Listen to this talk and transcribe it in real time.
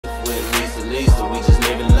Lisa. We just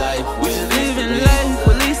living life. We just living life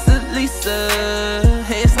with Lisa.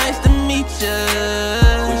 Hey, it's nice to meet ya.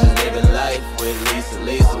 We just living life with Lisa.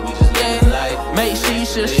 We just living life. Make sure you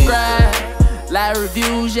subscribe, like,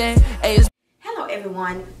 reviews, yeah. Hey, hello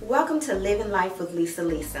everyone, welcome to Living Life with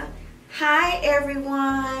Lisa. Hi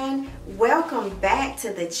everyone, welcome back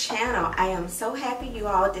to the channel. I am so happy you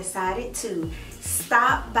all decided to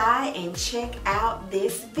stop by and check out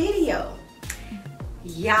this video.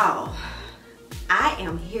 Y'all, I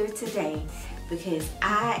am here today because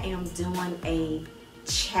I am doing a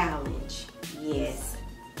challenge. Yes,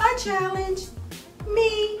 a challenge,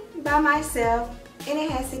 me by myself, and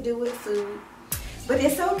it has to do with food. But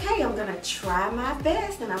it's okay, I'm gonna try my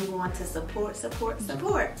best and I'm going to support.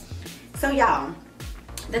 So y'all,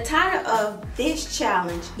 the title of this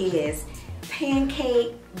challenge is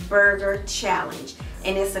Pancake Burger Challenge.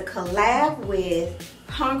 And it's a collab with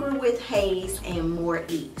hungrywithhays and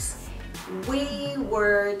mooreeatz. We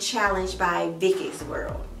were challenged by Vicky's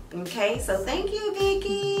World. Okay, so thank you,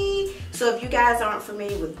 Vicky. So if you guys aren't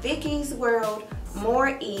familiar with Vicky's World,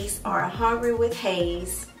 mooreeatz or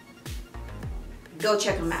hungrywithhays, go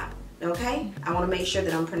check them out, okay? I want to make sure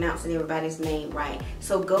that I'm pronouncing everybody's name right.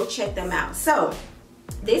 So go check them out. So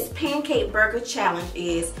this pancake burger challenge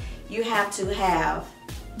is you have to have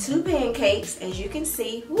 2 pancakes, as you can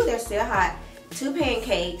see. Ooh, they're still hot. 2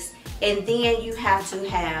 pancakes, and then you have to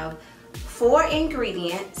have 4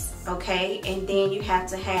 ingredients, okay? And then you have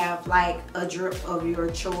to have like a drip of your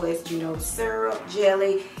choice, you know, syrup,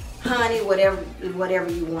 jelly, honey,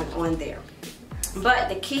 whatever you want on there. But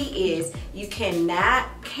the key is you cannot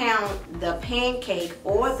count the pancake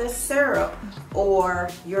or the syrup or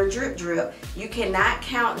your drip. You cannot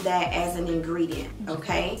count that as an ingredient,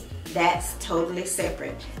 okay? That's totally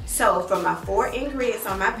separate. So for my 4 ingredients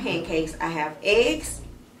on my pancakes, I have eggs,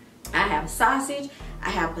 I have sausage, I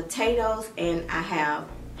have potatoes, and I have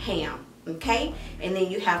ham, okay? And then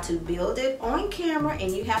you have to build it on camera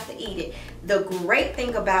and you have to eat it. The great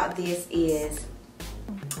thing about this is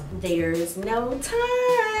there's no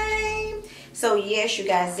time. So yes, you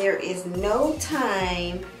guys, there is no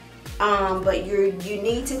time, but you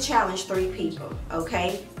need to challenge 3 people,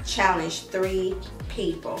 okay? Challenge 3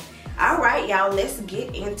 people. All right, y'all, let's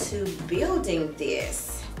get into building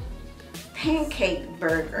this pancake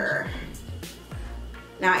burger.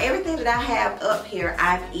 Now, everything that I have up here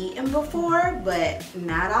I've eaten before, but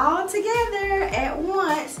not all together at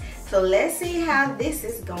once. So let's see how this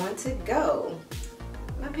is going to go.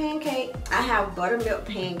 My pancake, I have buttermilk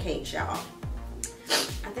pancakes, y'all.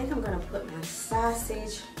 I think I'm gonna put my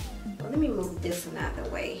sausage, well, let me move this one out of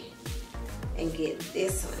the way and get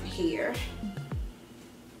this one here.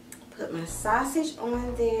 Put my sausage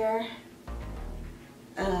on there.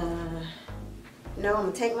 No, I'm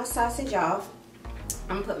gonna take my sausage off.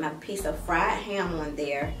 I'm gonna put my piece of fried ham on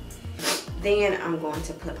there. Then I'm going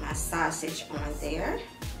to put my sausage on there.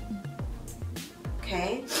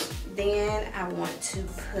 Okay. Then I want to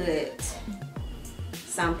put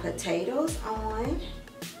some potatoes on.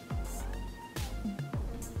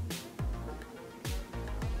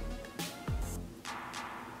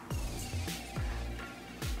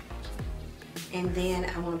 And then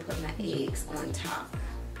I want to put my eggs on top.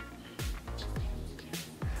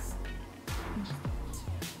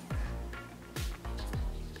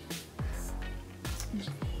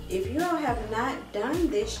 If you all have not done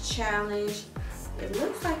this challenge, it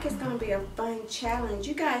looks like it's gonna be a fun challenge.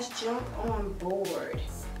 You guys jump on board.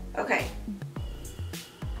 Okay,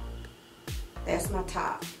 that's my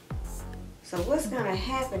top. So what's gonna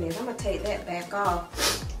happen is I'm gonna take that back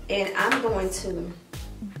off and I'm going to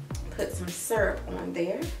put some syrup on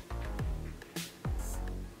there.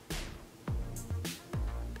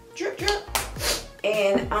 Drip, drip.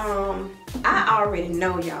 And I already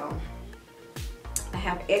know, y'all, I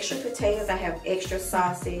have extra potatoes, I have extra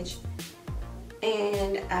sausage,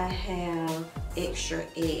 and I have extra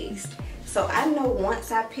eggs. So I know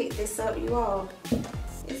once I pick this up, you all,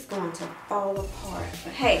 it's going to fall apart.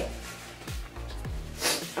 But hey,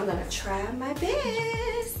 I'm gonna try my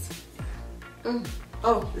best.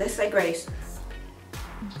 Oh, let's say grace.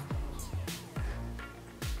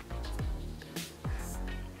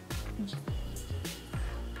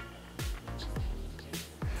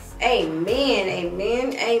 Amen,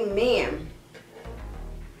 amen, amen.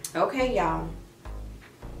 Okay, y'all.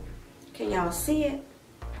 Can y'all see it?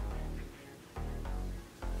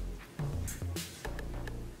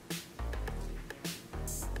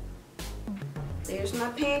 There's my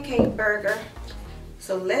pancake burger.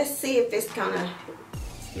 So let's see if it's gonna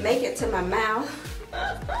make it to my mouth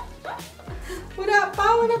without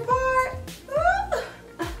falling apart.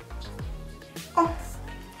 Oh.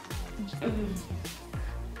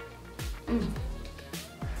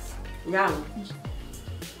 Yum.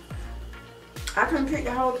 I couldn't pick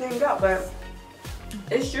the whole thing up, but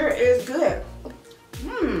it sure is good.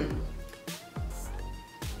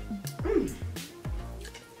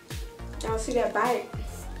 Y'all see that bite?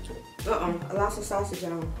 I lost some sausage,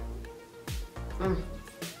 y'all.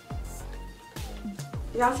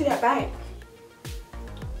 Y'all see that bite?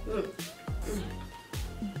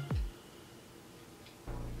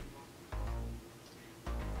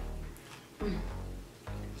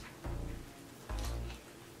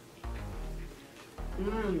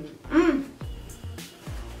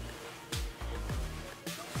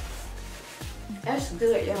 That's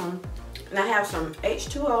good, y'all. And I have some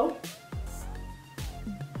H2O.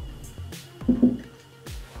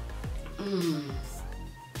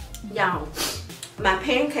 Y'all, my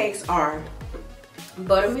pancakes are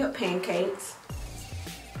buttermilk pancakes.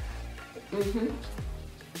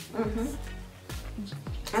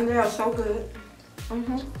 And they are so good.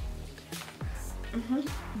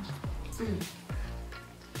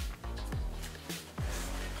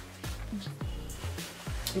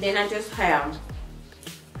 Then I just have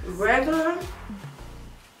regular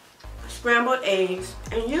scrambled eggs,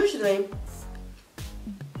 and usually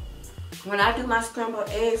when I do my scrambled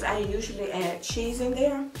eggs, I usually add cheese in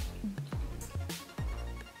there,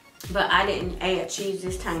 but I didn't add cheese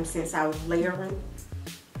this time since I was layering.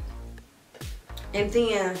 And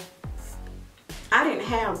then I didn't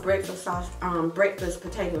have breakfast sauce, breakfast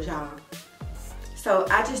potatoes, y'all. So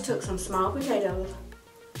I just took some small potatoes,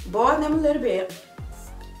 boiled them a little bit,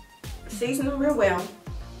 seasoned them real well,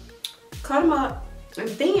 cut them up, and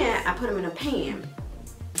then I put them in a pan.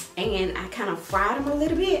 And I kind of fried them a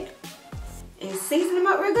little bit and seasoned them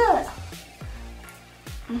up real good.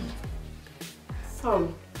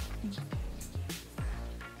 Oh,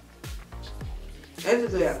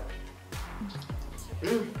 it's good.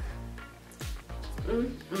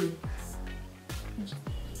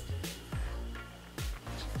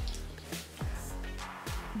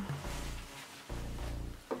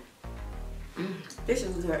 This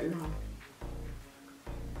is good, y'all.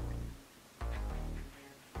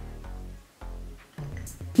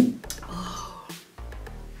 Oh.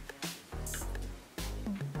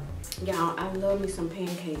 Y'all, I love me some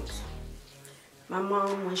pancakes. My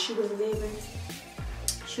mom, when she was living,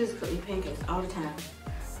 she was cooking pancakes all the time.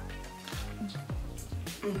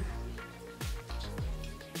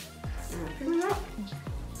 Pick it up.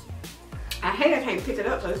 I hate I can't pick it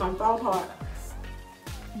up so it's gonna fall apart.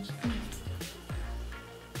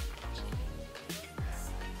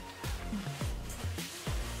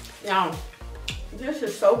 Y'all, this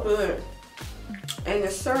is so good. And the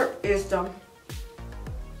syrup is the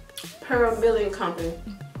Pearl Milling Company.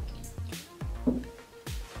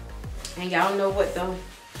 And y'all know what the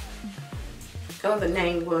other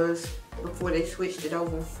name was before they switched it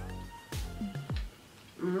over.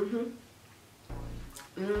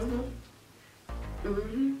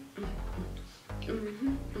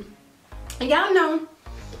 And y'all know,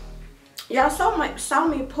 y'all saw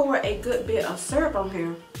me pour a good bit of syrup on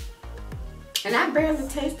here. And I barely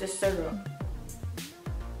taste the syrup.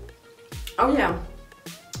 Oh yeah,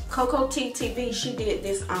 Coco TV, she did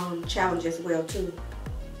this challenge as well too.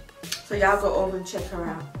 So y'all go over and check her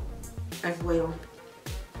out as well.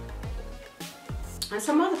 And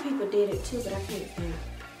some other people did it too, but I can't think.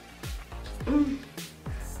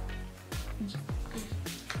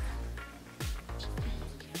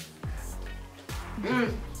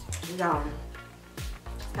 Y'all,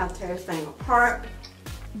 I'll tear this thing apart.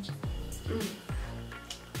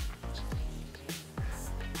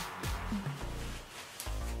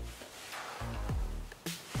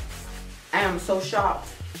 I am so shocked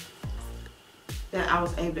that I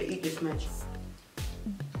was able to eat this much.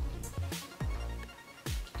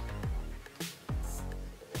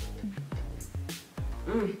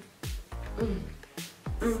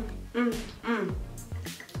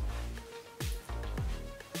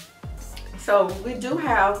 So we do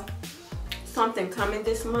have something coming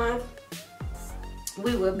this month.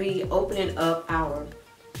 We will be opening up our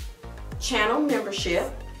channel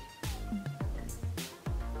membership.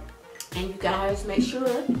 And you guys make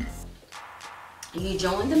sure you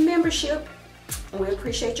join the membership. We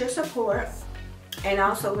appreciate your support. And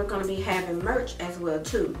also we're going to be having merch as well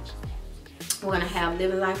too. We're going to have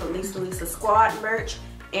Living Life with Lisa Lisa Squad merch.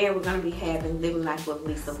 And we're going to be having Living Life with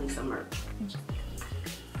Lisa Lisa merch.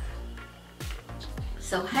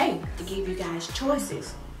 So hey, to give you guys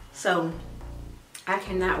choices. So I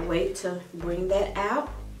cannot wait to bring that out.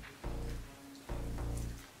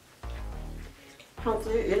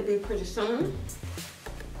 Hopefully it'll be pretty soon.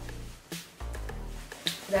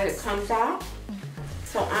 that it comes out.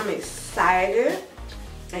 So I'm excited.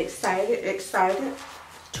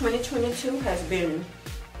 2022 has been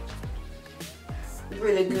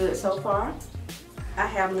really good so far. I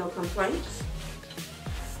have no complaints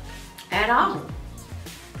at all.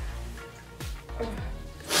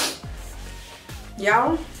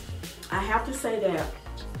 Y'all, I have to say that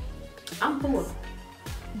I'm full.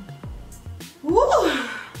 Woo!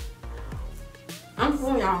 I'm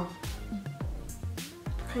full, y'all.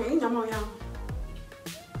 Can't eat no more, y'all.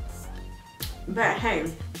 But hey,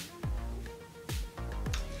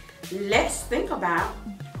 let's think about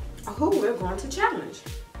who we're going to challenge.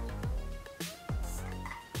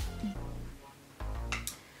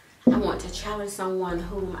 I want to challenge someone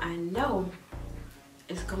whom I know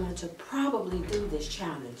is going to probably do this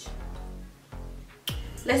challenge.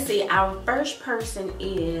 Let's see, our first person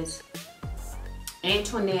is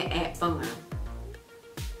Antoinetteatfun.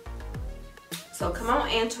 So come on,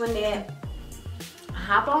 Antoinette.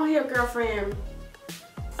 Hop on here, girlfriend.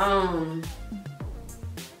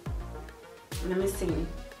 Let me see.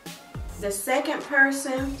 The second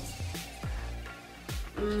person,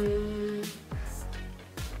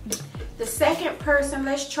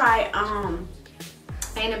 let's try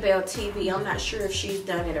Annabelle TV. I'm not sure if she's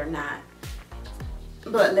done it or not,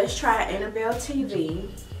 but let's try Annabelle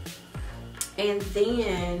TV. And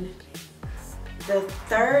then the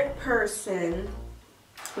third person,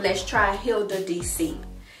 let's try hildadc.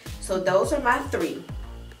 So those are my three: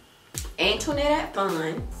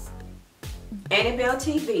 Antoinetteatfun, Annabelle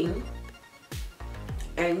TV,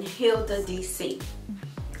 and hildadc.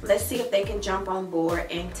 Let's see if they can jump on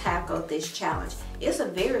board and tackle this challenge. It's a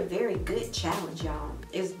very, very good challenge, y'all.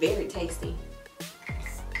 It's very tasty.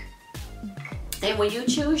 And when you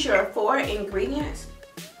choose your 4 ingredients,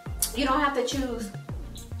 you don't have to choose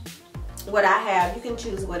what I have. You can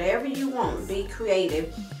choose whatever you want. Be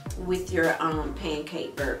creative with your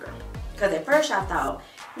pancake burger. Because at first I thought,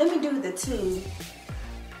 let me do the 2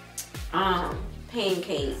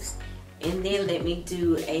 pancakes, and then let me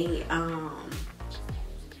do a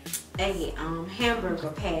hamburger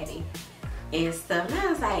patty and stuff. And I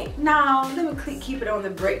was like, no, let me keep it on the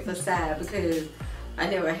breakfast side, because I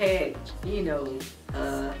never had, you know,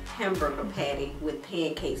 a hamburger patty with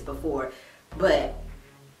pancakes before. But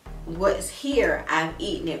what's here, I've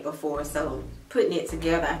eaten it before, so putting it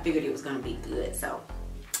together, I figured it was gonna be good. So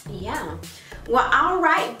yeah. Well, all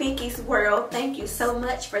right, Vicky's World, thank you so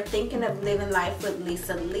much for thinking of Living Life with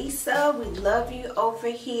Lisa. We love you over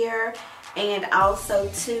here. And also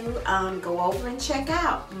too, go over and check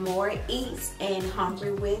out More Eats and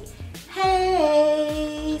Hungry with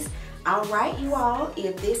Hays. All right, you all,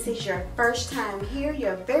 if this is your first time here,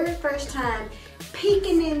 your very first time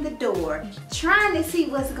peeking in the door, trying to see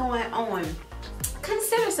what's going on,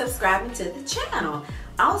 consider subscribing to the channel.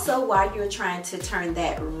 Also, while you're trying to turn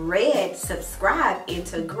that red subscribe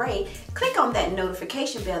into gray, click on that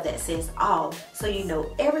notification bell that says all, so you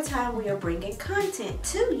know every time we are bringing content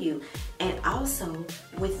to you. And also,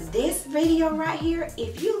 with this video right here,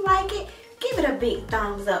 if you like it, give it a big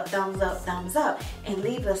thumbs up, and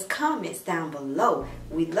leave us comments down below.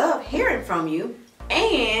 We love hearing from you.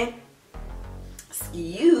 And,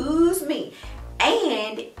 excuse me,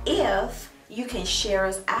 and if you can share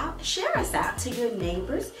us out to your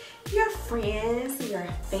neighbors, your friends, your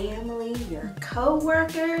family, your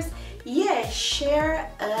co-workers. Yes,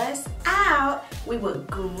 share us out. We would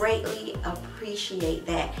greatly appreciate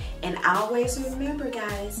that. And always remember,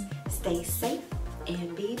 guys, stay safe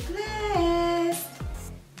and be blessed.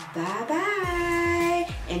 Bye-bye.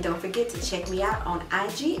 And don't forget to check me out on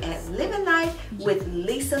IG at Living Life with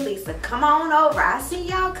Lisa. Come on over. I see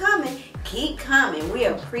y'all coming. Keep coming. We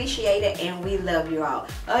appreciate it and we love you all.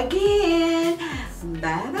 Again,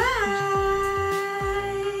 bye-bye.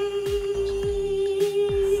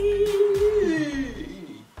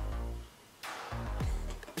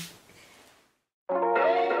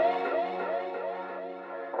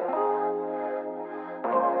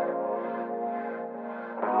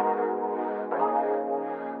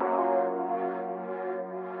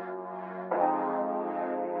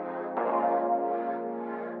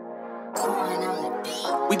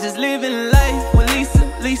 We just living life with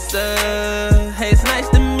Lisa. Hey, it's nice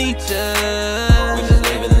to meet ya. We just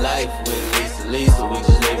living life with Lisa. We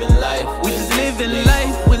just living life. We just living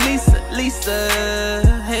life with Lisa.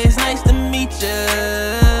 Hey, it's nice to meet ya.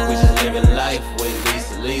 We just living life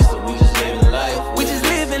with Lisa. We just living life. We just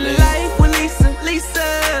living life with Lisa.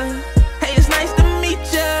 Hey, it's nice to meet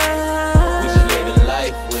ya. We just living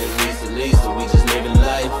life with Lisa. We just living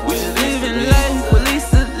life. We just living life with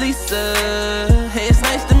Lisa. Hey, it's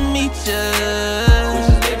nice to meet ya. We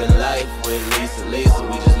just living life with Lisa.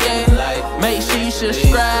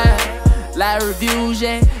 subscribe. Live reviews,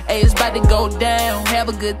 yeah. Hey, it's about to go down. Have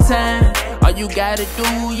a good time. All you gotta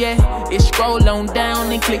do, yeah, is scroll on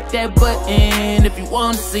down and click that button if you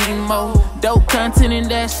wanna see more dope content, and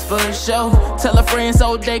that's for sure. Tell a friend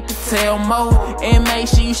so they can tell more, and make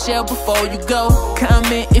sure you share before you go.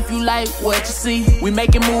 Comment if you like what you see. We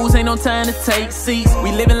making moves, ain't no time to take seats.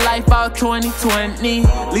 We living life all 2020.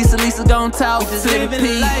 Lisa gon' talk to the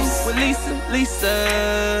peace. Life with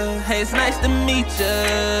Lisa. Hey, it's nice to meet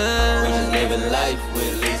ya. We just living life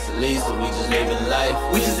with Lisa. We just living life.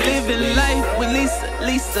 We just living life with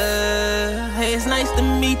Lisa. Hey, it's nice to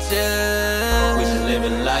meet ya. We just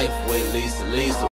living life with Lisa.